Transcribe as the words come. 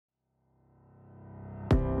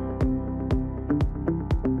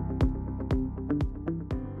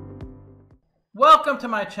Welcome to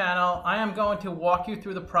my channel. I am going to walk you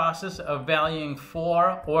through the process of valuing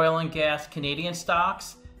 4 oil and gas Canadian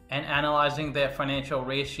stocks and analyzing their financial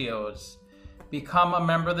ratios. Become a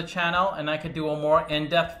member of the channel and I could do a more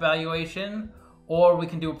in-depth valuation, or we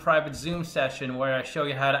can do a private Zoom session where I show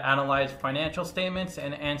you how to analyze financial statements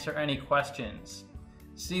and answer any questions.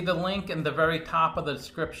 See the link in the very top of the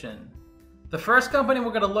description. The first company we're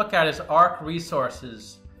going to look at is ARC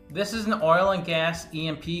Resources. This is an oil and gas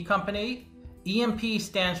E&P company. E&P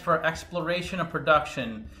stands for Exploration and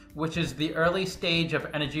Production, which is the early stage of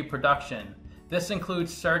energy production. This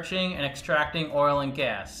includes searching and extracting oil and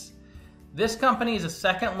gas. This company is the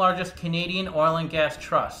second largest Canadian oil and gas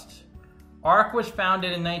trust. ARC was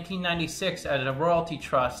founded in 1996 as a royalty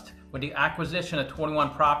trust with the acquisition of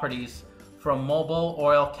 21 properties from Mobil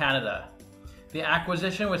Oil Canada. The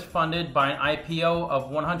acquisition was funded by an IPO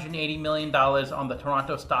of $180 million on the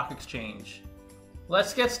Toronto Stock Exchange.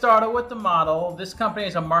 Let's get started with the model. This company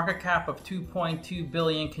has a market cap of 2.2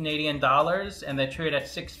 billion Canadian dollars and they trade at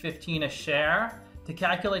 $6.15 a share. To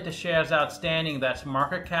calculate the shares outstanding, that's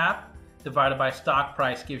market cap divided by stock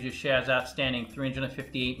price gives you shares outstanding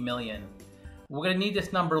 358 million. We're going to need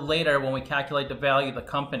this number later when we calculate the value of the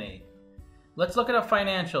company. Let's look at our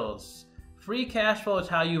financials. Free cash flow is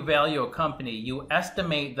how you value a company. You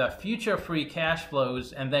estimate the future free cash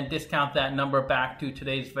flows and then discount that number back to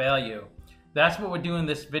today's value. That's what we're doing in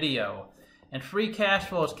this video. And free cash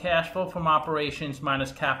flow is cash flow from operations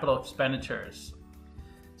minus capital expenditures.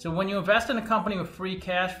 So when you invest in a company with free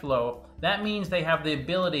cash flow, that means they have the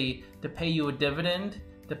ability to pay you a dividend,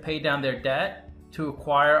 to pay down their debt, to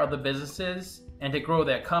acquire other businesses, and to grow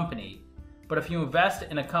their company. But if you invest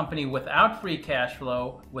in a company without free cash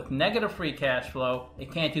flow, with negative free cash flow,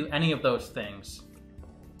 it can't do any of those things.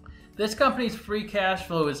 This company's free cash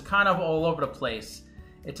flow is kind of all over the place.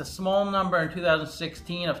 It's a small number in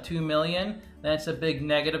 2016 of 2 million, then it's a big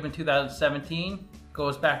negative in 2017,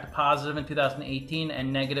 goes back to positive in 2018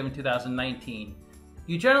 and negative in 2019.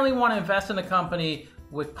 You generally want to invest in a company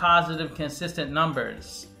with positive, consistent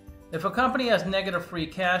numbers. If a company has negative free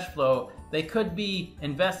cash flow, they could be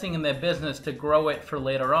investing in their business to grow it for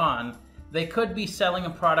later on. They could be selling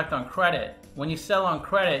a product on credit. When you sell on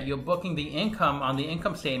credit, you're booking the income on the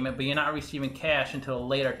income statement, but you're not receiving cash until a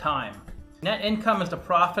later time. Net income is the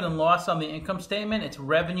profit and loss on the income statement. It's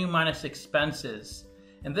revenue minus expenses.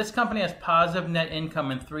 And this company has positive net income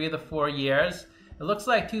in 3 of the 4 years. It looks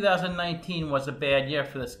like 2019 was a bad year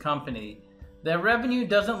for this company. Their revenue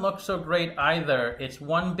doesn't look so great either. It's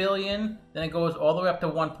 1 billion, then it goes all the way up to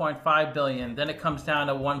 1.5 billion, then it comes down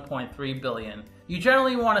to 1.3 billion. You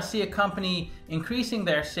generally want to see a company increasing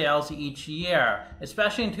their sales each year,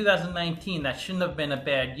 especially in 2019. That shouldn't have been a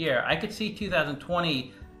bad year. I could see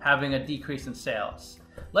 2020 having a decrease in sales.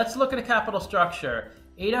 Let's look at the capital structure.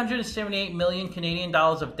 878 million Canadian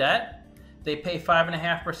dollars of debt. They pay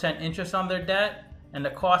 5.5% interest on their debt, and the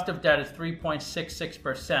cost of debt is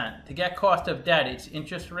 3.66%. To get cost of debt, it's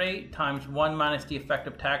interest rate times 1 minus the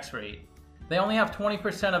effective tax rate. They only have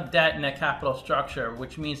 20% of debt in their capital structure,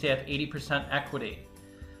 which means they have 80% equity.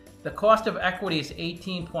 The cost of equity is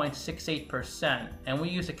 18.68%, and we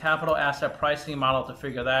use a capital asset pricing model to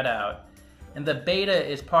figure that out. And the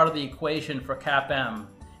beta is part of the equation for CAPM.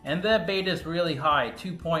 And the beta is really high,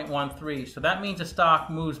 2.13. So that means the stock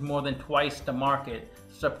moves more than twice the market.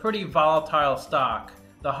 It's a pretty volatile stock.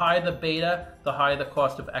 The higher the beta, the higher the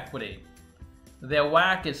cost of equity. Their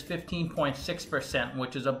WACC is 15.6%,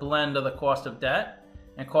 which is a blend of the cost of debt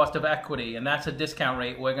and cost of equity. And that's a discount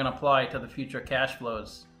rate we're going to apply to the future cash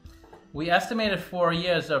flows. We estimated 4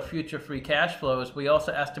 years of future free cash flows. We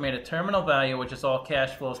also estimated terminal value, which is all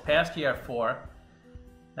cash flows past year 4.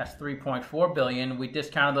 That's 3.4 billion. We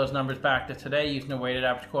discounted those numbers back to today using the weighted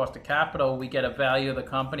average cost of capital. We get a value of the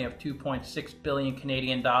company of 2.6 billion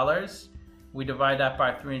Canadian dollars. We divide that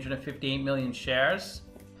by 358 million shares.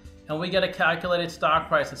 And we get a calculated stock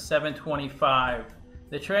price of $7.25.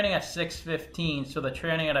 They're trading at $6.15, so they're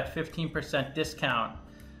trading at a 15% discount.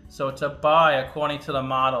 So it's a buy according to the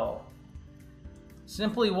model.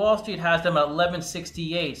 Simply Wall Street has them at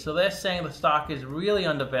 $11.68, so they're saying the stock is really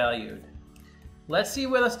undervalued. Let's see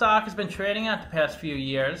where the stock has been trading at the past few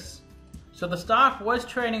years. So the stock was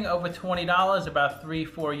trading over $20 about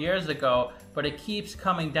 3-4 years ago, but it keeps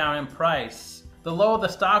coming down in price. The lower the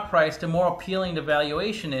stock price, the more appealing the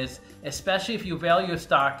valuation is, especially if you value a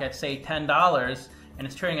stock at say $10 and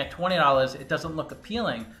it's trading at $20, it doesn't look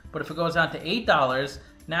appealing. But if it goes down to $8,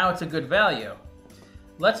 now it's a good value.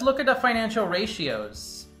 Let's look at the financial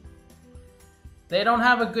ratios. They don't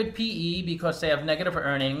have a good PE because they have negative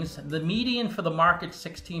earnings. The median for the market is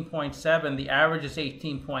 16.7, the average is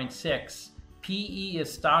 18.6. PE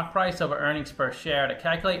is stock price over earnings per share. To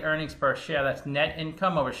calculate earnings per share, that's net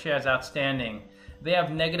income over shares outstanding. They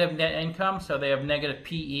have negative net income, so they have negative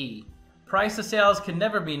PE. Price of sales can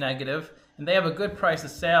never be negative, and they have a good price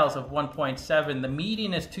of sales of 1.7. The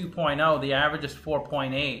median is 2.0, the average is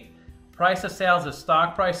 4.8. Price of sales is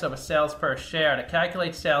stock price over sales per share. To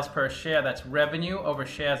calculate sales per share, that's revenue over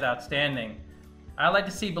shares outstanding. I like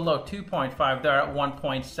to see below 2.5, they're at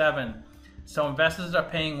 1.7. So investors are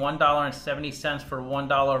paying $1.70 for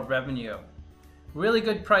 $1 of revenue. Really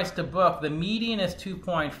good price to book. The median is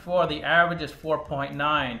 2.4, the average is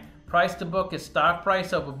 4.9. Price to book is stock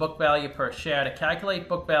price over book value per share. To calculate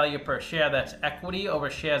book value per share, that's equity over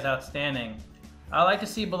shares outstanding. I like to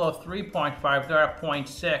see below 3.5, they're at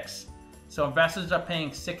 0.6. So investors are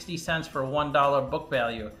paying 60 cents for $1 book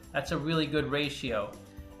value. That's a really good ratio.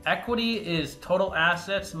 Equity is total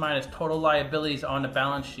assets minus total liabilities on the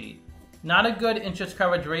balance sheet. Not a good interest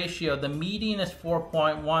coverage ratio. The median is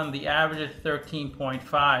 4.1, the average is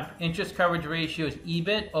 13.5. Interest coverage ratio is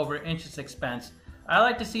EBIT over interest expense. I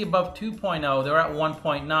like to see above 2.0, they're at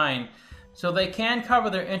 1.9. So they can cover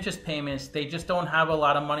their interest payments, they just don't have a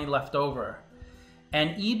lot of money left over.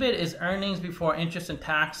 And EBIT is earnings before interest and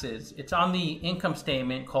taxes. It's on the income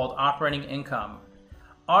statement called operating income.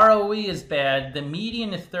 ROE is bad. The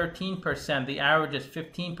median is 13%. The average is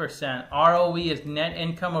 15%. ROE is net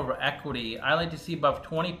income over equity. I like to see above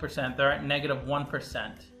 20%. They're at negative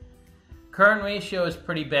 1%. Current ratio is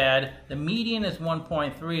pretty bad. The median is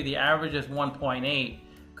 1.3. The average is 1.8.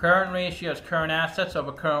 Current ratio is current assets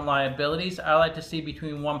over current liabilities. I like to see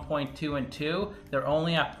between 1.2 and 2. They're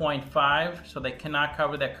only at 0.5, so they cannot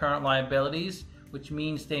cover their current liabilities, which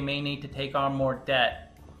means they may need to take on more debt.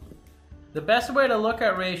 The best way to look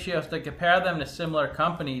at ratios is to compare them to similar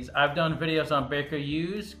companies. I've done videos on Baker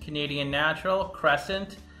Hughes, Canadian Natural,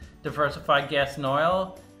 Crescent, Diversified Gas and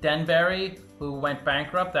Oil, Denbury, who went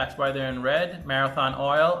bankrupt, that's why they're in red, Marathon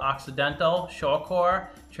Oil, Occidental, Shawcor,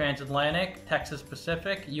 Transatlantic, Texas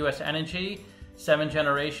Pacific, US Energy, Seven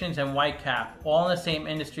Generations, and Whitecap, all in the same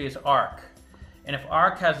industry as ARC. And if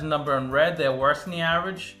ARC has a number in red, they're worse than the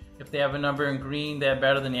average. If they have a number in green, they're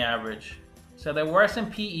better than the average. So they're worse in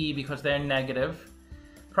PE because they're negative.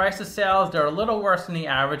 Price of sales, they're a little worse than the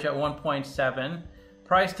average at 1.7.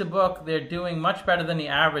 Price to book, they're doing much better than the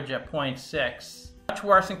average at 0.6. Much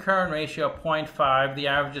worse in current ratio at 0.5. The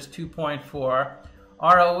average is 2.4.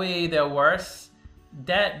 ROE, they're worse.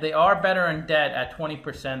 Debt, they are better in debt at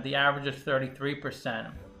 20%. The average is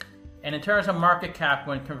 33%. And in terms of market cap,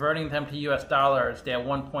 when converting them to US dollars, they're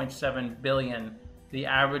 1.7 billion. The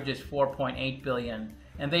average is 4.8 billion.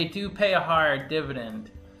 And they do pay a higher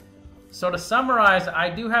dividend. So to summarize, I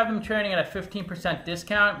do have them trading at a 15%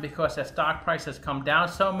 discount because their stock price has come down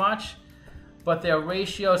so much, but their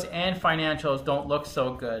ratios and financials don't look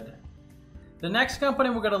so good. The next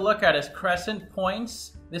company we're going to look at is Crescent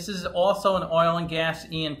Points. This is also an oil and gas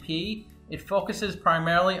E&P. It focuses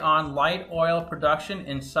primarily on light oil production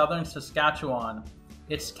in southern Saskatchewan.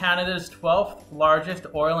 It's Canada's 12th largest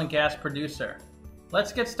oil and gas producer.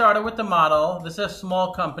 Let's get started with the model. This is a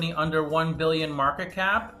small company under 1 billion market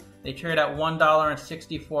cap. They trade at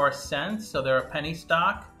 $1.64, so they're a penny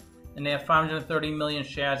stock, and they have 530 million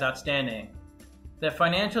shares outstanding. Their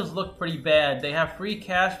financials look pretty bad. They have free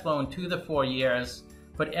cash flow in 2 to 4 years,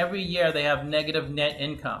 but every year they have negative net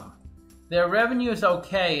income. Their revenue is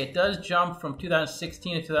okay. It does jump from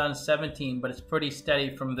 2016 to 2017, but it's pretty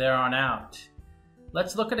steady from there on out.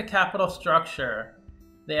 Let's look at the capital structure.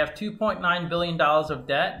 They have $2.9 billion of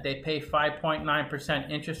debt. They pay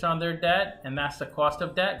 5.9% interest on their debt, and that's the cost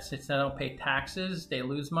of debt. Since they don't pay taxes, they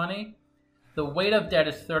lose money. The weight of debt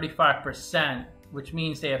is 35%, which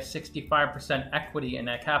means they have 65% equity in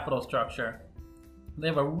their capital structure. They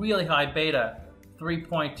have a really high beta,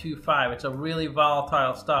 3.25. It's a really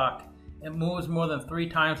volatile stock. It moves more than 3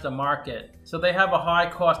 times the market. So they have a high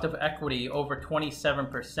cost of equity, over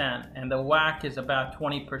 27%, and the WACC is about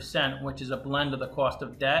 20%, which is a blend of the cost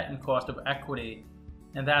of debt and cost of equity.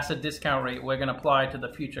 And that's a discount rate we're going to apply to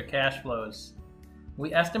the future cash flows.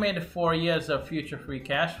 We estimated 4 years of future free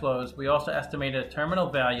cash flows. We also estimated a terminal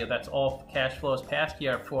value, that's all cash flows past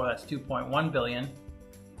year 4, that's $2.1 billion.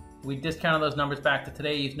 We discounted those numbers back to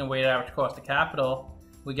today using the weighted average cost of capital.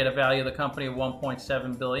 We get a value of the company of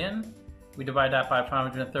 $1.7 billion. We divide that by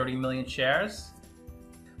 530 million shares.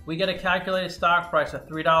 We get a calculated stock price of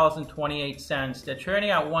 $3.28. They're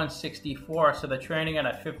trading at $1.64, so they're trading at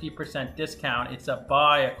a 50% discount. It's a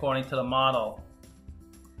buy according to the model.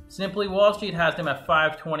 Simply Wall Street has them at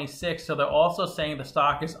 $5.26, so they're also saying the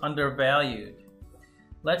stock is undervalued.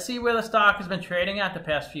 Let's see where the stock has been trading at the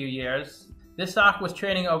past few years. This stock was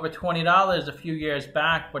trading over $20 a few years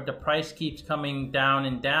back, but the price keeps coming down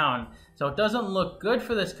and down. So it doesn't look good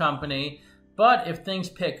for this company, but if things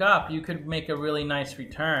pick up, you could make a really nice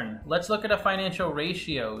return. Let's look at the financial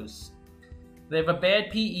ratios. They have a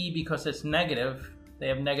bad PE because it's negative. They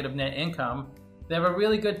have negative net income. They have a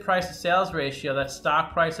really good price to sales ratio. That's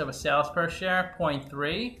stock price over sales per share,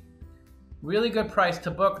 0.3. Really good price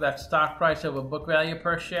to book. That's stock price over book value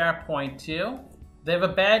per share, 0.2. They have a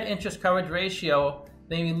bad interest coverage ratio.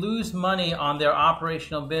 They lose money on their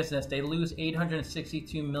operational business. They lose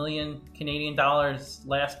 862 million Canadian dollars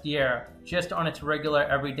last year just on its regular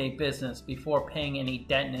everyday business before paying any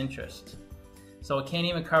debt and interest. So it can't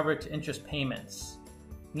even cover its interest payments.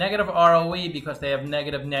 Negative ROE because they have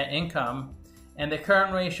negative net income, and their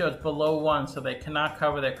current ratio is below 1, so they cannot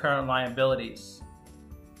cover their current liabilities.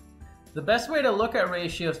 The best way to look at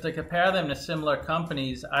ratios to compare them to similar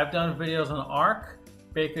companies, I've done videos on ARC,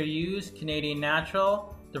 Baker Hughes, Canadian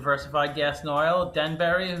Natural, Diversified Gas and Oil,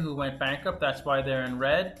 Denbury, who went bankrupt, that's why they're in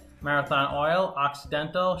red, Marathon Oil,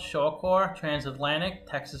 Occidental, Shawcor, Transatlantic,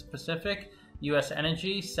 Texas Pacific, US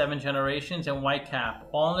Energy, 7 Generations, and Whitecap,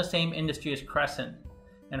 all in the same industry as Crescent.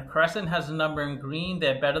 And if Crescent has a number in green,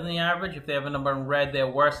 they're better than the average. If they have a number in red, they're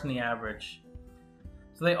worse than the average.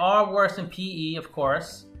 So they are worse in PE, of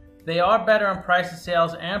course. They are better in price to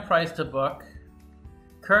sales and price to book.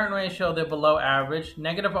 Current ratio, they're below average.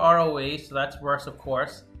 Negative ROE, so that's worse, of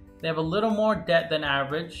course. They have a little more debt than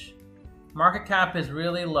average. Market cap is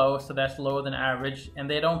really low, so that's lower than average. And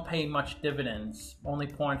they don't pay much dividends, only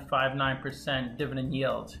 0.59% dividend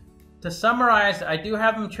yield. To summarize, I do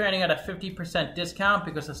have them trading at a 50% discount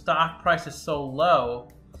because the stock price is so low.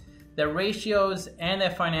 Their ratios and their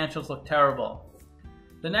financials look terrible.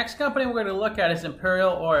 The next company we're going to look at is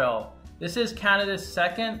Imperial Oil. This is Canada's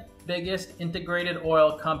second biggest integrated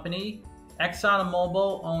oil company.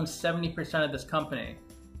 ExxonMobil owns 70% of this company.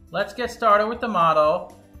 Let's get started with the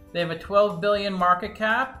model. They have a $12 billion market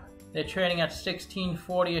cap. They're trading at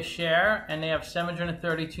 $16.40 a share, and they have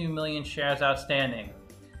 732 million shares outstanding.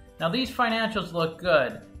 Now these financials look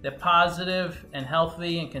good. They're positive and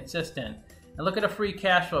healthy and consistent. And look at the free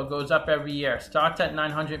cash flow, goes up every year. Starts at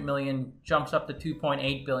 900 million, jumps up to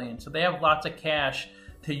 2.8 billion. So they have lots of cash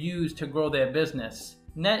to use to grow their business.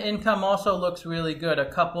 Net income also looks really good,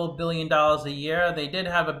 a couple $1 billion a year. They did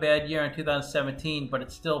have a bad year in 2017, but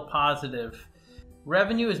it's still positive.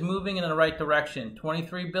 Revenue is moving in the right direction,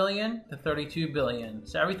 23 billion to 32 billion.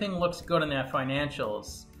 So everything looks good in their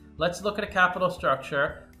financials. Let's look at a capital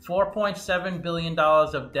structure. $4.7 billion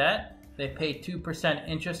of debt. They pay 2%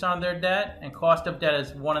 interest on their debt, and cost of debt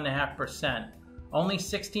is 1.5%. Only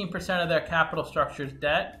 16% of their capital structure is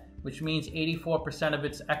debt, which means 84% of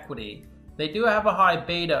its equity. They do have a high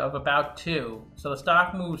beta of about 2, so the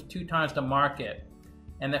stock moves 2 times the market.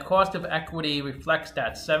 And the cost of equity reflects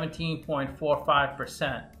that,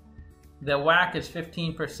 17.45%. Their WACC is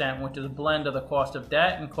 15%, which is a blend of the cost of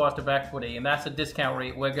debt and cost of equity, and that's a discount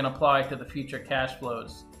rate we're going to apply to the future cash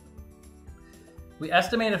flows. We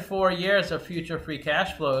estimated 4 years of future free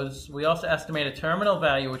cash flows. We also estimated terminal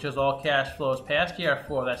value, which is all cash flows past year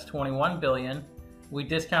 4, that's 21 billion. We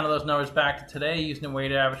discounted those numbers back to today using the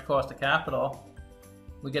weighted average cost of capital.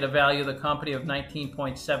 We get a value of the company of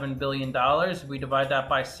 $19.7 billion. We divide that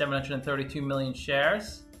by 732 million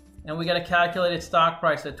shares. And we get a calculated stock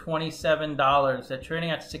price at $27. They're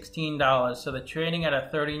trading at $16, so they're trading at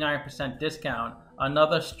a 39% discount.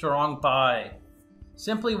 Another strong buy.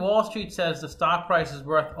 Simply Wall Street says the stock price is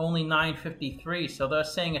worth only $9.53, so they're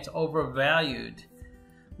saying it's overvalued.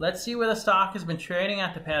 Let's see where the stock has been trading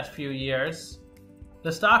at the past few years.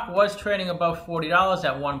 The stock was trading above $40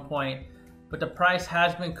 at one point, but the price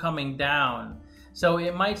has been coming down. So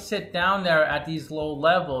it might sit down there at these low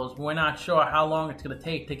levels. We're not sure how long it's going to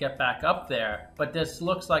take to get back up there, but this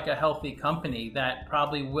looks like a healthy company that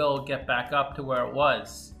probably will get back up to where it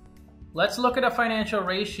was. Let's look at the financial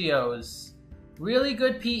ratios. Really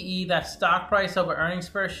good PE, that's stock price over earnings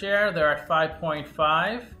per share, they're at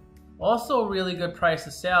 5.5. Also really good price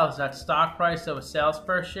to sales, that's stock price over sales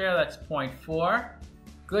per share, that's 0.4.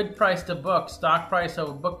 Good price to book, stock price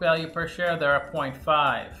over book value per share, they're at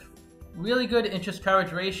 0.5. Really good interest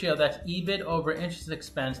coverage ratio, that's EBIT over interest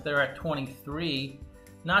expense, they're at 23.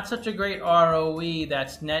 Not such a great ROE,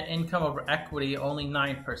 that's net income over equity, only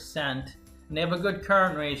 9%. And they have a good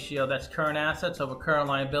current ratio, that's current assets over current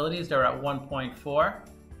liabilities, they're at 1.4.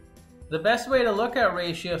 The best way to look at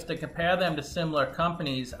ratios to compare them to similar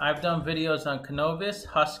companies, I've done videos on Cenovus,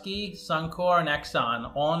 Husky, Suncor, and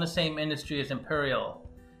Exxon, all in the same industry as Imperial.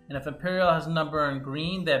 And if Imperial has a number in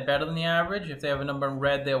green, they're better than the average. If they have a number in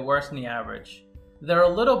red, they're worse than the average. They're a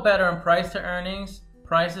little better in price to earnings.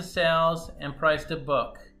 price to sales, and price to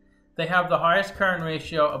book. They have the highest current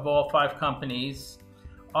ratio of all 5 companies.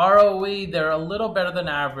 ROE, they're a little better than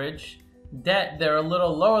average. Debt, they're a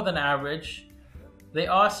little lower than average. They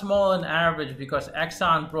are smaller than average because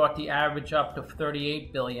Exxon brought the average up to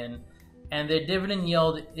 $38 billion, and their dividend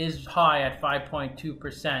yield is high at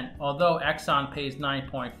 5.2%, although Exxon pays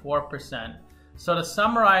 9.4%. So to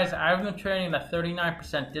summarize, I've been trading at a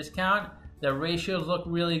 39% discount. Their ratios look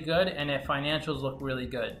really good, and their financials look really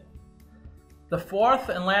good. The fourth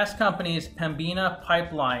and last company is Pembina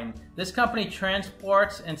Pipeline. This company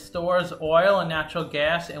transports and stores oil and natural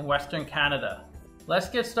gas in Western Canada. Let's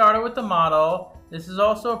get started with the model. This is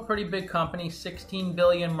also a pretty big company, 16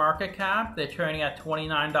 billion market cap. They're trading at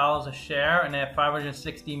 $29 a share, and they have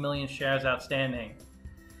 560 million shares outstanding.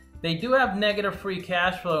 They do have negative free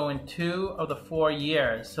cash flow in 2 of the 4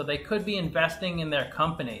 years, so they could be investing in their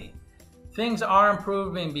company. Things are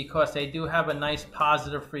improving because they do have a nice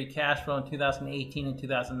positive free cash flow in 2018 and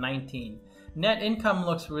 2019. Net income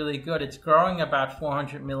looks really good. It's growing about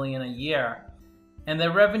 $400 million a year. And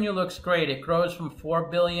their revenue looks great. It grows from $4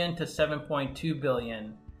 billion to $7.2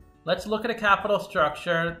 billion. Let's look at a capital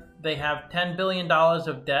structure. They have $10 billion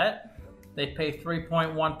of debt. They pay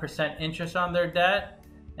 3.1% interest on their debt,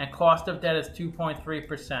 and cost of debt is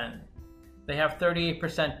 2.3%. They have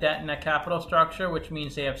 38% debt in their capital structure, which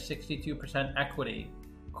means they have 62% equity.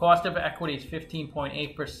 Cost of equity is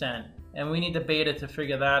 15.8%, and we need the beta to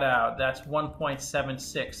figure that out. That's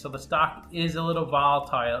 1.76, so the stock is a little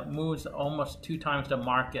volatile. It moves almost 2 times the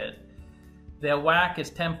market. Their WACC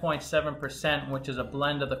is 10.7%, which is a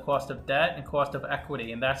blend of the cost of debt and cost of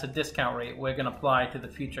equity, and that's a discount rate we're going to apply to the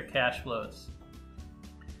future cash flows.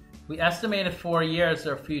 We estimated 4 years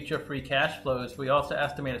of future free cash flows. We also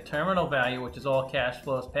estimate a terminal value, which is all cash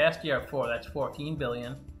flows past year 4. That's $14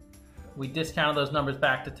 billion. We discounted those numbers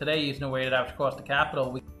back to today using a weighted average cost of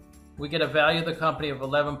capital. We get a value of the company of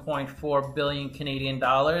 11.4 billion Canadian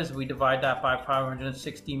dollars. We divide that by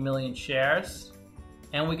 560 million shares,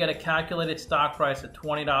 and we get a calculated stock price of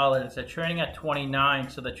 $20. They're trading at 29,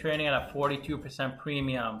 so they're trading at a 42%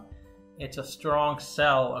 premium. It's a strong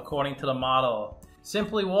sell according to the model.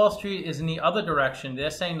 Simply Wall Street is in the other direction.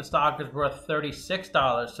 They're saying the stock is worth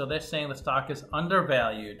 $36, so they're saying the stock is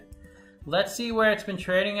undervalued. Let's see where it's been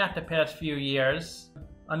trading at the past few years.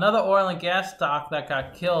 Another oil and gas stock that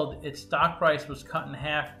got killed, its stock price was cut in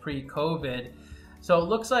half pre-COVID. So it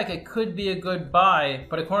looks like it could be a good buy,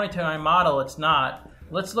 but according to my model, it's not.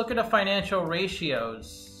 Let's look at the financial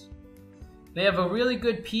ratios. They have a really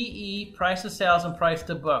good PE, price to sales, and price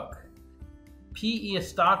to book. PE is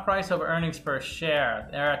stock price over earnings per share.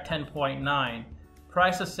 They're at 10.9.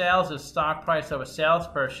 Price to sales is stock price over sales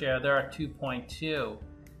per share. They're at 2.2.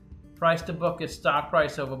 Price to book is stock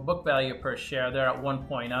price over book value per share. They're at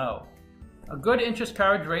 1.0. A good interest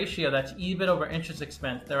coverage ratio, that's EBIT over interest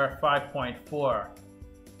expense, they're at 5.4.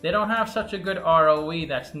 They don't have such a good ROE,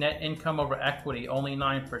 that's net income over equity, only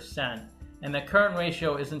 9%. And the current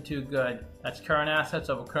ratio isn't too good. That's current assets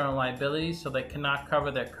over current liabilities, so they cannot cover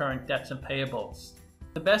their current debts and payables.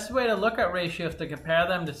 The best way to look at ratios to compare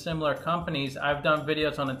them to similar companies, I've done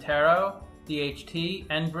videos on Antero, DHT,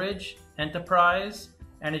 Enbridge, Enterprise,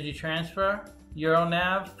 Energy Transfer,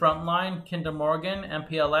 Euronav, Frontline, Kinder Morgan,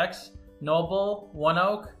 MPLX, Noble,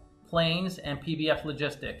 OneOak, Plains, and PBF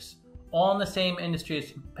Logistics. All in the same industry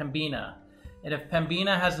as Pembina. And if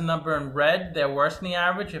Pembina has a number in red, they're worse than the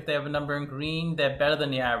average. If they have a number in green, they're better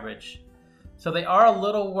than the average. So they are a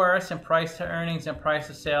little worse in price to earnings and price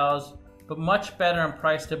to sales, but much better in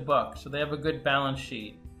price to book. So they have a good balance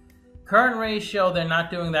sheet. Current ratio, they're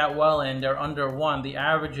not doing that well in. They're under 1. The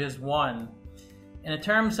average is 1. And in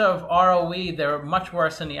terms of ROE, they're much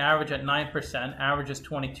worse than the average at 9%. Average is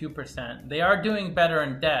 22%. They are doing better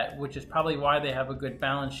in debt, which is probably why they have a good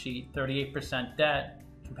balance sheet, 38% debt,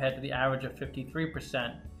 compared to the average of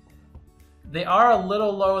 53%. They are a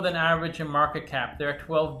little lower than average in market cap. They're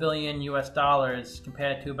 $12 billion US dollars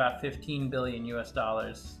compared to about $15 billion US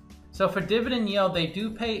dollars. So for dividend yield, they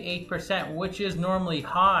do pay 8%, which is normally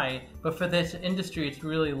high, but for this industry, it's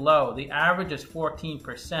really low. The average is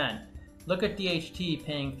 14%. Look at DHT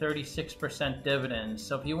paying 36% dividends.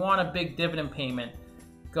 So if you want a big dividend payment,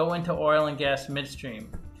 go into oil and gas midstream.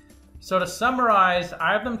 So to summarize,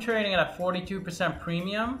 I have them trading at a 42%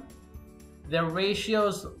 premium. Their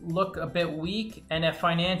ratios look a bit weak and their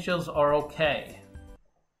financials are okay.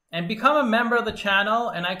 And become a member of the channel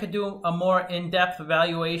and I could do a more in-depth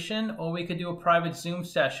evaluation, or we could do a private Zoom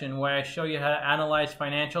session where I show you how to analyze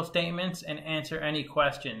financial statements and answer any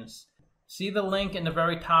questions. See the link in the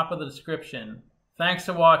very top of the description. Thanks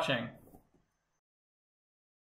for watching.